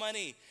have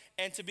money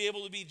and to be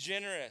able to be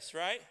generous,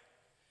 right?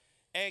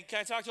 And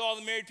can I talk to all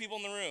the married people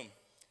in the room?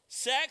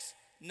 Sex,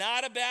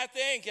 not a bad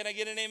thing. Can I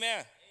get an amen?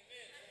 Amen.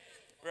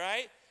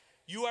 Right?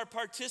 You are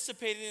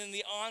participating in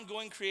the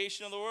ongoing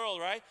creation of the world,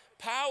 right?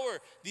 Power,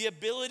 the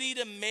ability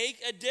to make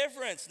a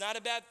difference, not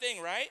a bad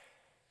thing, right?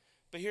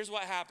 But here's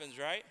what happens,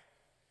 right?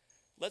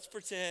 Let's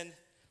pretend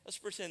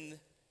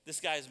this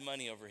guy's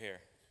money over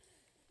here,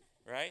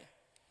 right?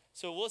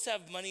 So let's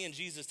have money and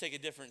Jesus take a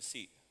different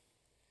seat.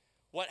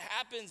 What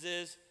happens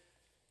is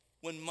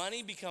when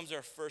money becomes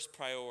our first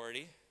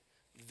priority,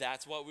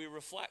 that's what we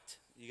reflect.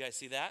 You guys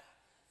see that?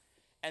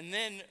 And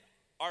then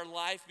our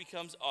life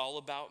becomes all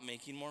about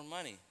making more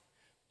money,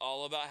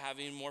 all about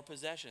having more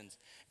possessions.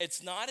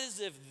 It's not as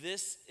if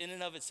this in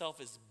and of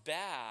itself is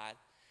bad,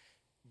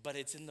 but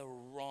it's in the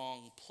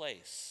wrong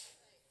place.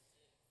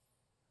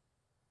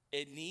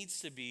 It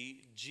needs to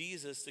be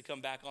Jesus to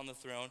come back on the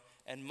throne,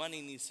 and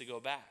money needs to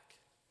go back.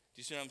 Do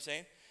you see what I'm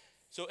saying?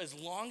 So as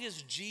long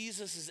as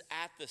Jesus is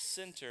at the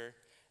center,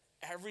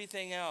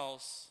 everything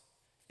else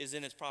is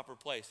in its proper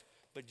place.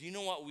 But do you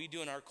know what we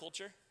do in our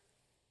culture?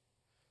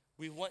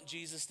 We want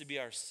Jesus to be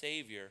our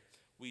Savior.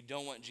 We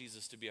don't want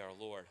Jesus to be our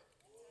Lord.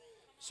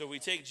 So we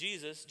take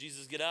Jesus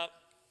get up,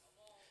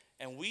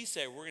 and we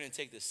say we're going to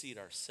take the seat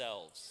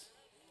ourselves.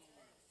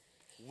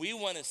 We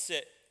want to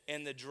sit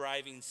in the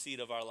driving seat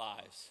of our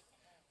lives,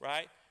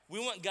 right? We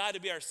want God to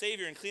be our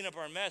Savior and clean up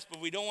our mess,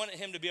 but we don't want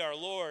him to be our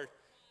Lord.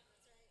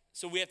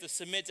 So we have to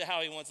submit to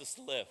how he wants us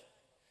to live,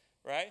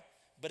 right?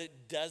 But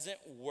it doesn't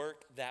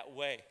work that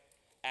way.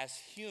 As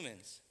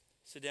humans,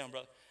 sit down,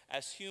 brother.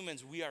 As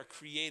humans, we are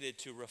created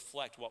to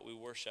reflect what we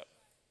worship.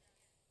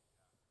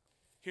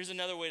 Here's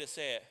another way to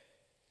say it.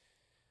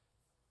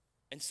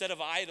 Instead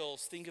of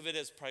idols, think of it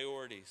as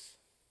priorities.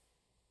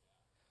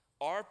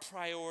 Our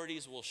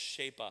priorities will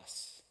shape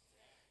us,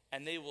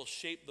 and they will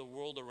shape the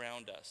world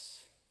around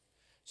us.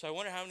 So I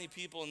wonder how many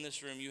people in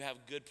this room, you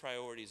have good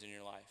priorities in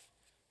your life.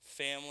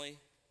 Family,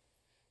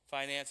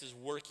 finances,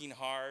 working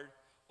hard,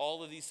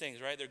 all of these things,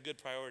 right? They're good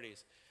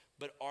priorities.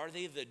 But are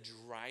they the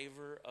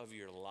driver of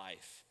your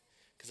life?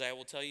 Because I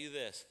will tell you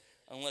this,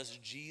 unless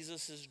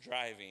Jesus is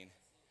driving,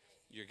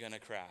 you're going to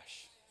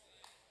crash.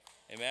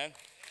 Amen?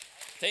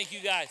 Thank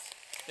you, guys.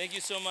 Thank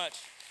you so much.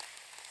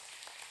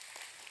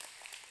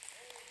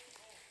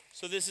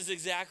 So this is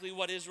exactly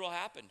what Israel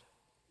happened,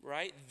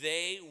 right?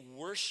 They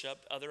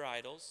worshiped other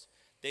idols.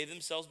 They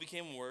themselves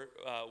became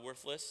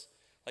worthless,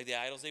 like the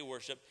idols they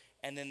worshiped.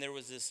 And then there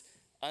was this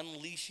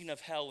unleashing of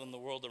hell in the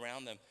world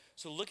around them.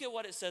 So look at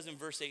what it says in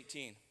verse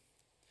 18.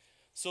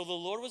 So the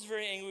Lord was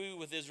very angry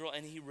with Israel,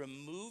 and he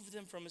removed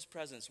them from his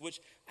presence, which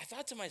I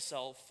thought to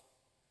myself,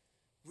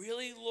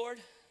 really, Lord?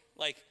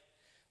 Like,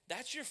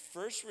 that's your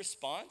first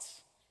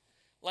response?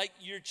 Like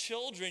your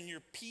children, your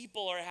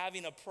people are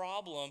having a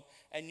problem,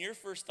 and your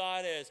first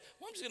thought is,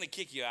 well, I'm just going to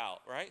kick you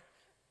out, right?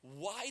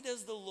 Why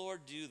does the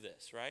Lord do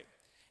this, right?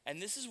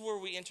 And this is where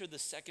we enter the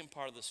second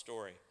part of the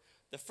story.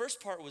 The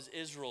first part was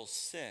Israel's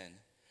sin.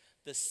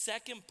 The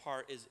second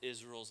part is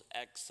Israel's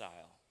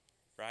exile,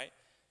 right?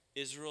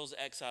 Israel's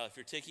exile. If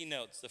you're taking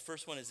notes, the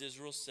first one is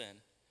Israel's sin,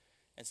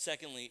 and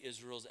secondly,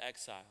 Israel's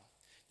exile.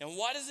 Now,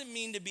 what does it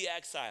mean to be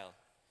exiled?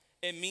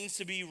 It means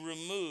to be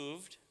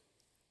removed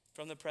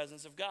from the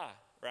presence of God,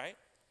 right?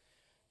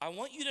 I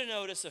want you to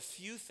notice a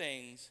few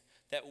things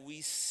that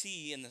we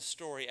see in the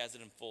story as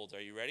it unfolds.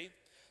 Are you ready?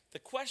 The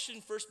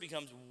question first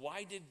becomes,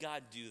 why did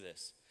God do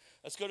this?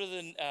 Let's go to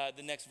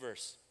the next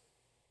verse.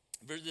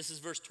 This is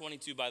verse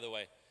 22, by the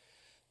way.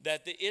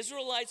 That the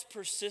Israelites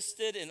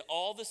persisted in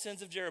all the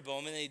sins of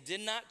Jeroboam, and they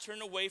did not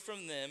turn away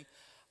from them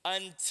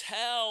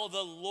until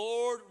the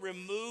Lord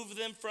removed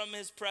them from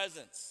his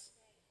presence.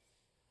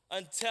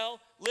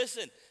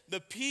 Listen, the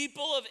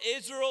people of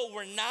Israel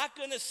were not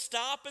going to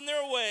stop in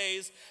their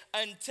ways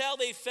until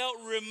they felt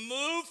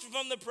removed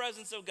from the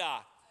presence of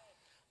God.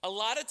 A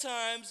lot of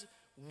times,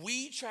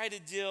 we try to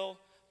deal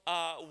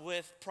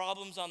with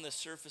problems on the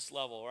surface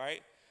level,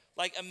 right?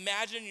 Like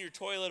imagine your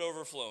toilet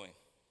overflowing,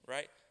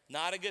 right?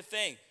 Not a good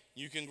thing.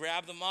 You can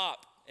grab the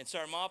mop and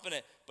start mopping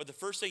it, but the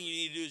first thing you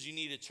need to do is you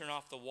need to turn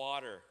off the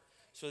water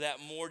so that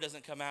more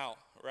doesn't come out,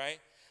 right?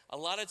 A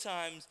lot of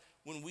times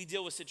when we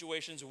deal with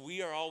situations,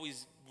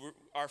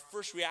 our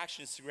first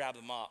reaction is to grab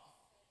the mop.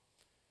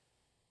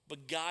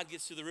 But God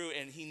gets to the root,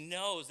 and he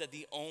knows that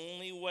the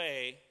only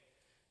way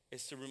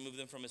is to remove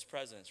them from his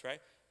presence,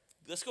 right?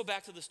 Let's go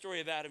back to the story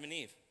of Adam and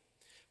Eve.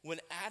 When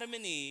Adam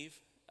and Eve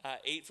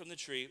ate from the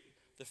tree,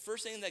 the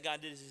first thing that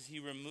God did is he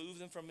removed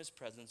them from his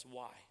presence.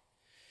 Why?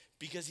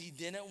 Because he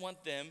didn't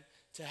want them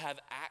to have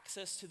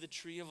access to the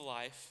tree of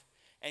life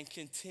and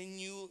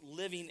continue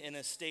living in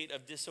a state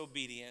of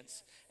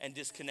disobedience and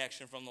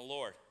disconnection from the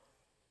Lord,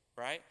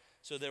 right?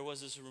 So there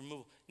was this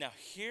removal. Now,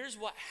 here's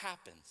what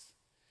happens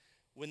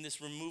when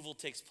this removal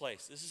takes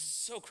place. This is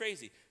so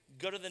crazy.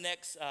 Go to the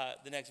next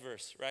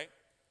verse, right?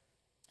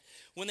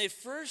 When they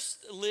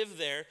first lived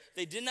there,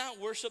 they did not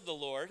worship the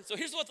Lord. So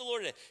here's what the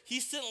Lord did.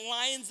 He sent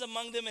lions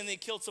among them, and they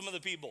killed some of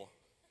the people,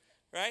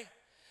 right?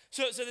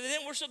 So they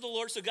didn't worship the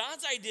Lord. So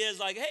God's idea is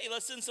like, hey,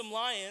 let's send some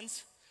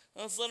lions.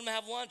 Let's let them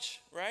have lunch,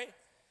 right?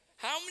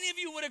 How many of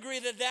you would agree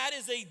that that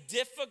is a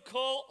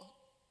difficult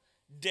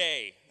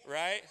day,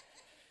 right?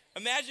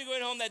 Imagine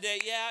going home that day.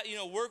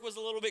 Yeah, work was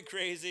a little bit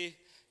crazy.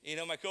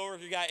 My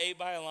coworker got ate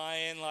by a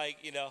lion. Like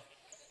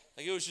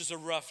it was just a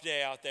rough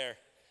day out there,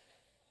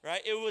 right?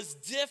 It was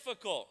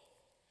difficult.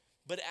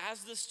 But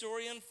as the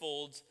story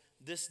unfolds,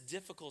 this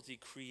difficulty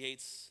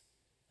creates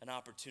an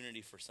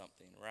opportunity for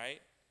something, right?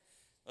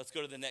 Let's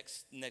go to the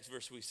next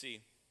verse we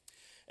see.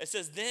 It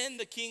says, then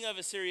the king of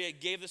Assyria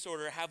gave this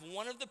order, have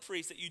one of the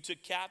priests that you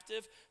took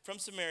captive from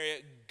Samaria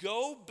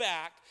go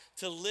back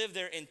to live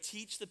there and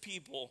teach the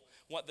people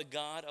what the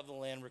God of the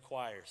land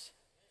requires.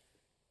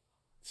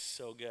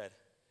 So good.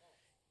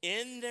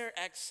 In their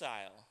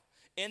exile,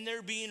 in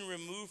their being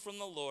removed from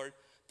the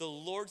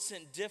Lord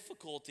sent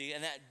difficulty,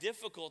 and that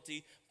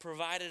difficulty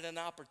provided an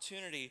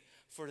opportunity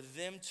for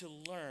them to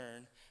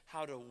learn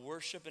how to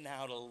worship and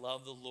how to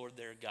love the Lord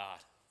their God,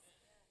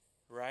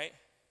 right?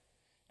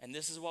 And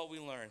this is what we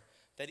learn,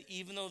 that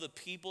even though the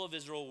people of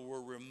Israel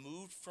were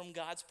removed from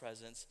God's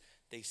presence,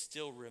 they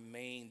still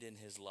remained in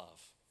his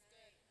love.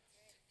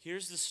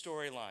 Here's the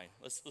storyline.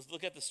 Let's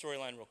look at the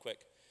storyline real quick.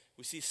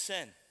 We see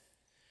sin.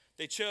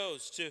 They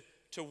chose to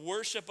to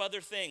worship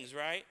other things,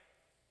 right?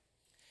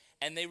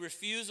 And they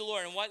refused the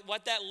Lord. And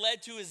what that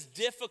led to is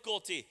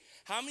difficulty.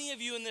 How many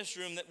of you in this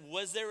room,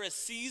 was there a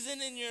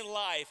season in your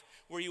life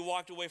where you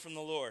walked away from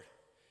the Lord?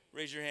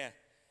 Raise your hand.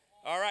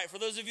 All right, for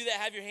those of you that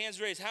have your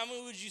hands raised, how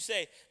many would you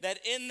say that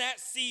in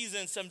that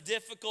season some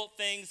difficult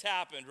things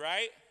happened,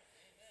 right?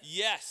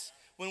 Yes.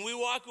 When we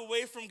walk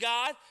away from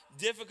God,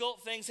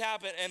 difficult things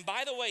happen. And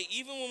by the way,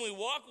 even when we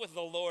walk with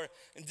the Lord,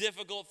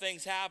 difficult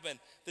things happen.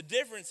 The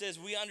difference is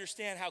we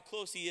understand how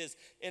close he is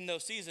in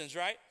those seasons,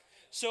 right?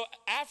 So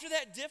after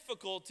that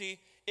difficulty,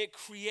 it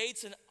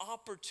creates an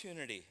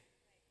opportunity.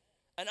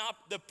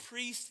 The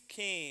priest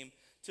came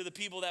to the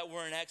people that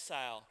were in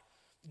exile.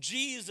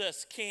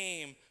 Jesus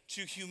came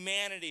to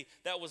humanity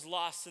that was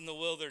lost in the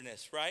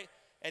wilderness, right?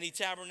 And he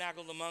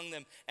tabernacled among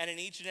them. And in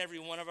each and every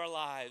one of our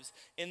lives,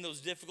 in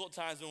those difficult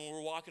times when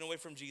we're walking away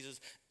from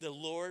Jesus, the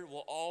Lord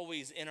will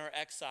always, in our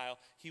exile,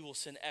 he will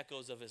send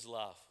echoes of his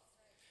love.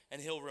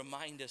 And he'll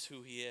remind us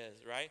who he is,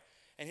 right?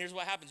 And here's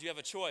what happens. You have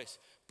a choice.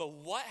 But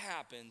what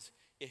happens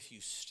if you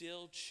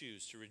still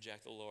choose to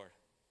reject the Lord?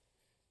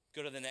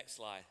 Go to the next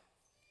slide.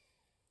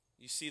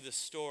 You see the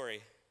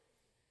story.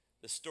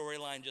 The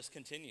storyline just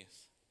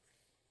continues.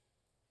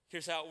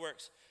 Here's how it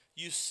works.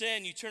 You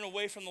sin, you turn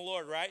away from the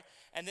Lord, right?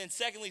 And then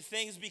secondly,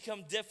 things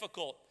become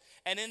difficult.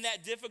 And in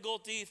that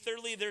difficulty,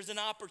 thirdly, there's an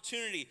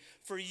opportunity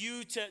for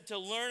you to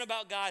learn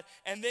about God,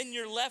 and then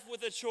you're left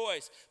with a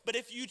choice. But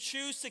if you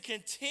choose to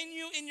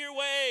continue in your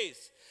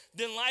ways,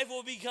 then life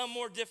will become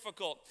more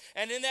difficult.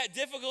 And in that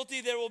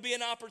difficulty, there will be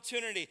an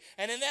opportunity.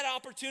 And in that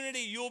opportunity,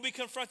 you will be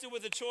confronted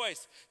with a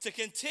choice to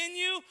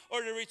continue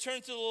or to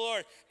return to the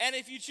Lord. And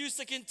if you choose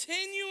to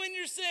continue in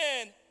your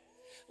sin,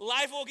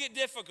 life will get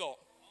difficult.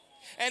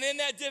 And in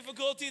that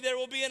difficulty, there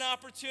will be an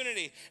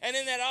opportunity. And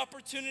in that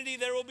opportunity,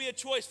 there will be a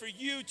choice for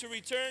you to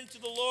return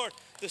to the Lord.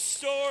 The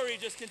story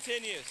just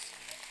continues.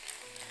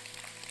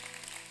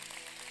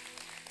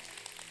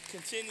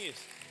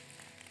 Continues.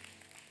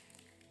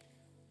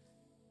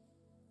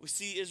 We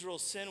see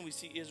Israel's sin, we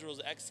see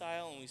Israel's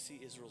exile, and we see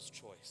Israel's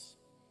choice.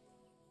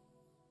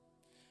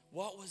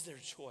 What was their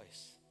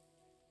choice?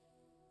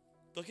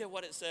 Look at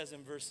what it says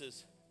in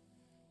verses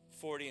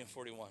 40 and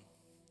 41.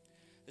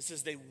 It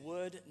says they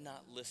would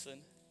not listen,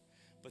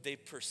 but they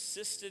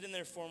persisted in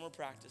their former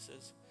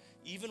practices.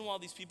 Even while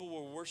these people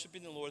were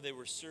worshiping the Lord, they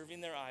were serving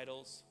their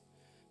idols.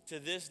 To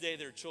this day,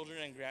 their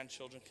children and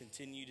grandchildren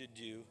continue to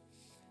do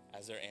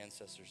as their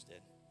ancestors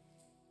did.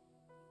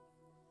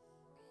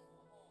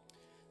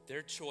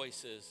 Their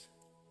choices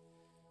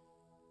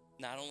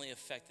not only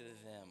affected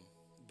them,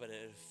 but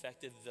it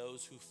affected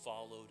those who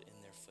followed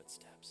in their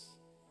footsteps.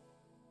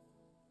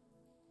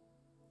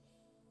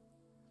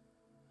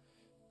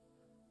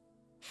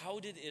 How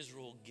did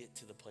Israel get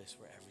to the place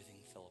where everything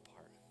fell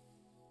apart?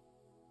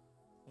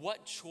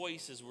 What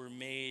choices were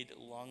made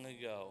long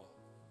ago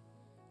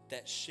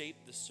that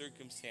shaped the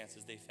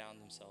circumstances they found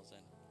themselves in?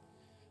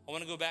 I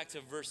want to go back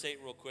to verse 8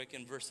 real quick.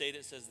 In verse 8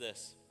 it says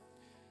this.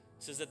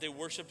 It says that they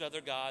worshiped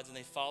other gods and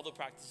they followed the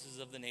practices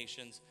of the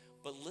nations.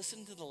 But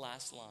listen to the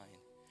last line.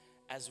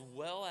 As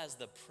well as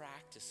the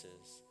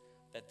practices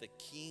that the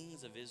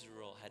kings of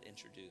Israel had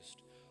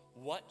introduced.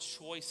 What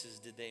choices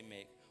did they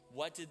make?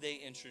 What did they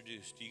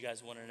introduce? Do you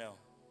guys want to know?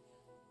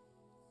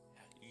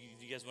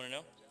 You guys want to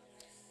know?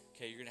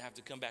 Okay, you're going to have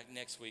to come back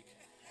next week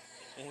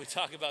when we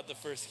talk about the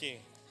first king.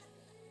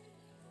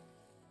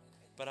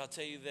 But I'll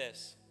tell you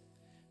this.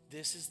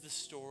 This is the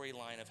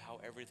storyline of how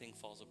everything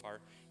falls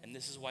apart. And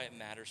this is why it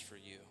matters for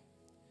you.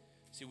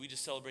 See, we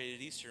just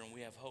celebrated Easter and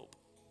we have hope.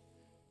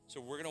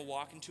 So we're going to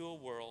walk into a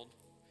world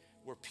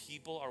where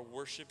people are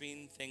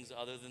worshiping things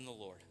other than the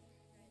Lord.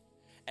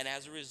 And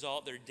as a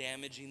result, they're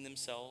damaging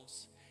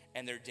themselves.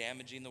 And they're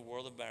damaging the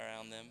world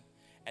around them,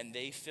 and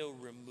they feel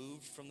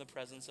removed from the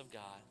presence of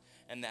God,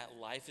 and that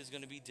life is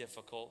going to be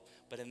difficult,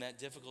 but in that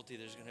difficulty,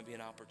 there's going to be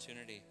an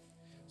opportunity.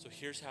 So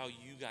here's how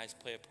you guys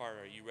play a part.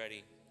 Are you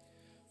ready?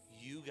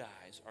 You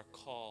guys are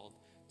called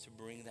to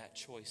bring that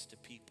choice to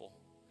people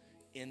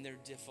in their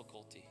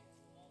difficulty,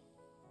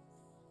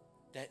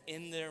 that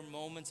in their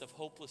moments of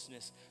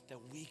hopelessness, that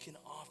we can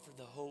offer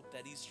the hope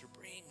that Easter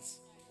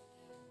brings,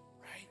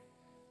 right?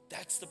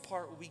 That's the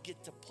part we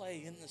get to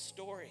play in the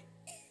story.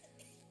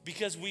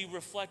 Because we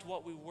reflect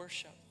what we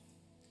worship.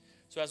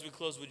 So as we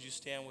close, would you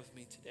stand with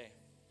me today?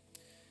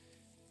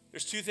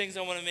 There's two things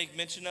I want to make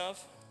mention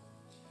of.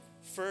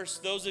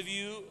 First, those of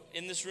you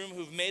in this room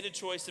who've made a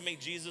choice to make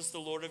Jesus the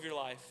Lord of your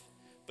life,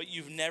 but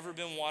you've never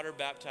been water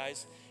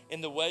baptized, in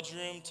the wedge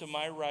room to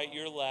my right,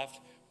 your left,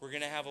 we're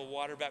going to have a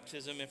water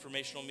baptism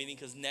informational meeting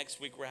because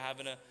next week we're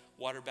having a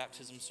water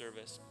baptism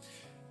service.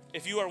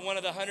 If you are one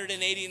of the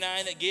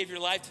 189 that gave your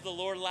life to the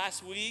Lord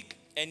last week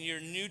and you're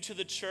new to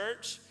the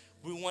church,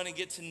 we want to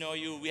get to know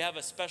you. We have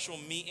a special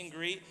meet and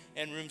greet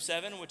in room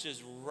 7, which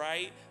is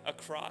right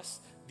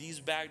across these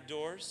back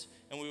doors,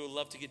 and we would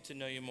love to get to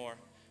know you more.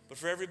 But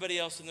for everybody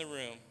else in the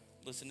room,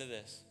 listen to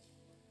this.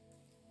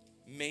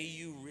 May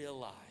you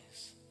realize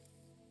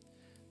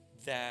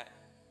that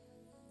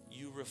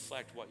you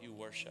reflect what you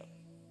worship.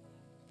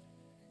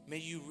 May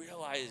you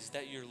realize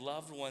that your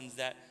loved ones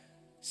that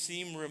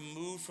seem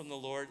removed from the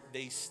Lord,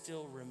 they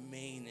still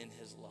remain in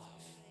his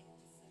love.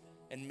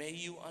 And may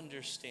you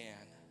understand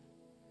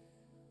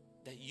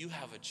that you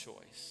have a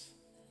choice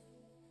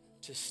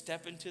to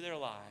step into their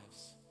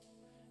lives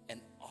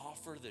and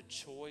offer the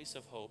choice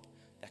of hope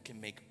that can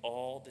make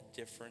all the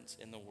difference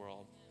in the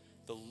world.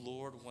 The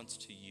Lord wants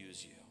to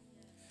use you.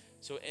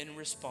 So in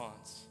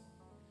response,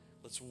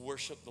 let's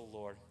worship the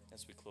Lord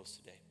as we close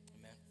today.